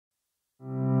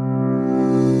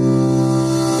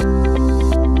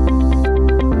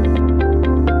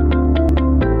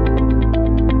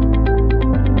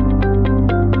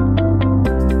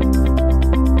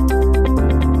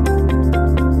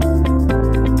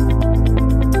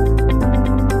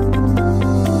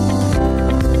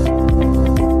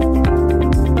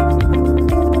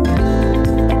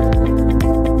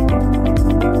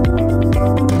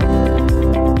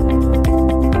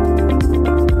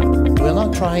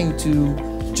trying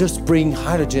to just bring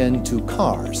hydrogen to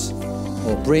cars,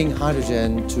 or bring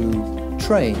hydrogen to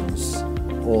trains,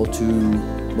 or to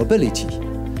mobility.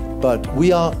 But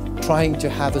we are trying to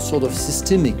have a sort of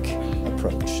systemic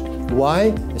approach. Why?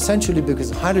 Essentially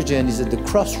because hydrogen is at the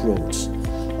crossroads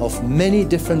of many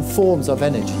different forms of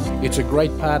energy. It's a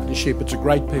great partnership, it's a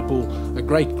great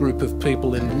group of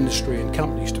people in industry and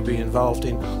companies to be involved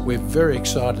in. We're very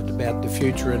excited about the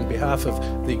future. On behalf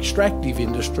of the extractive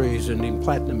industries and in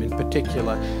platinum in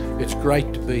particular, it's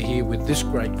great to be here with this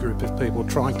great group of people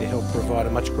trying to help provide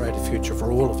a much greater future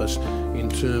for all of us in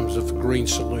terms of green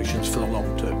solutions for the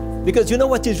long term. Because you know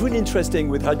what is really interesting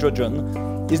with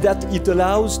hydrogen is that it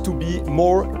allows to be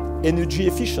more energy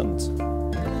efficient.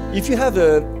 If you have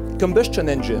a combustion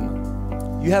engine,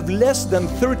 you have less than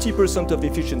 30% of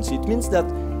efficiency. It means that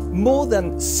more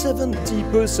than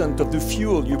 70% of the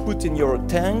fuel you put in your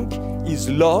tank is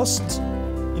lost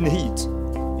in heat,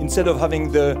 instead of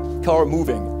having the car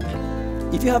moving.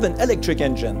 If you have an electric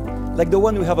engine, like the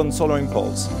one we have on Solar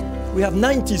Impulse, we have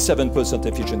 97%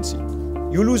 efficiency.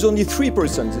 You lose only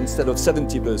 3% instead of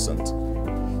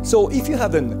 70%. So if you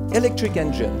have an electric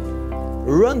engine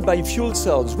run by fuel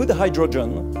cells with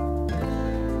hydrogen,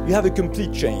 you have a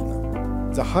complete chain.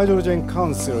 The Hydrogen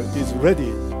Council is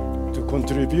ready to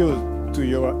contribute to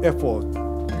your effort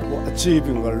for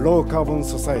achieving a low-carbon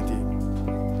society.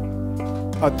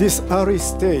 At this early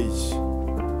stage,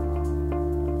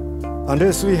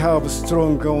 unless we have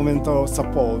strong governmental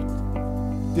support,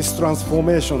 this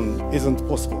transformation isn't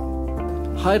possible.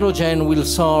 Hydrogen will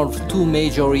solve two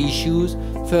major issues.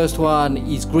 First one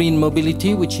is green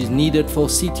mobility, which is needed for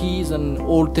cities and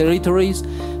all territories.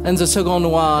 And the second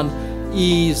one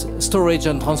is storage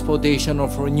and transportation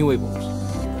of renewables.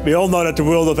 We all know that the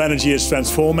world of energy is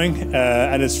transforming,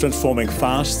 and it's transforming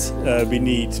fast. We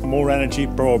need more energy,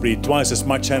 probably twice as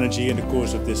much energy in the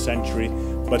course of this century,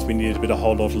 but we need it with a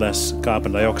whole lot less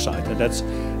carbon dioxide, and that's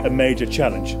a major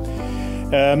challenge.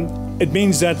 It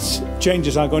means that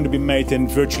changes are going to be made in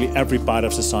virtually every part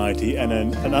of society, and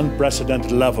an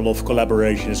unprecedented level of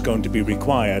collaboration is going to be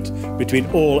required between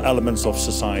all elements of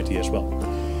society as well.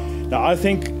 Now, I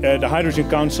think the Hydrogen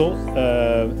Council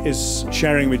is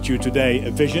sharing with you today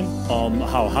a vision on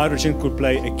how hydrogen could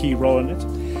play a key role in it.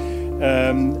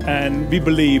 And we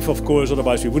believe, of course,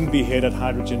 otherwise we wouldn't be here, that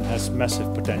hydrogen has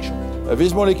massive potential.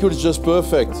 This molecule is just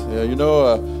perfect.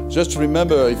 Just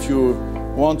remember, if you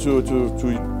want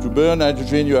to burn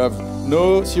hydrogen, you have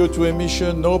no CO2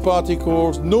 emission, no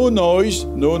particles, no noise,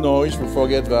 we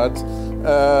forget that.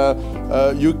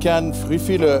 You can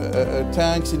refill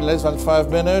tanks in less than 5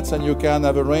 minutes, and you can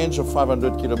have a range of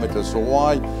 500 kilometers. So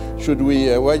why do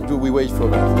we wait for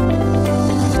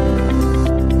that?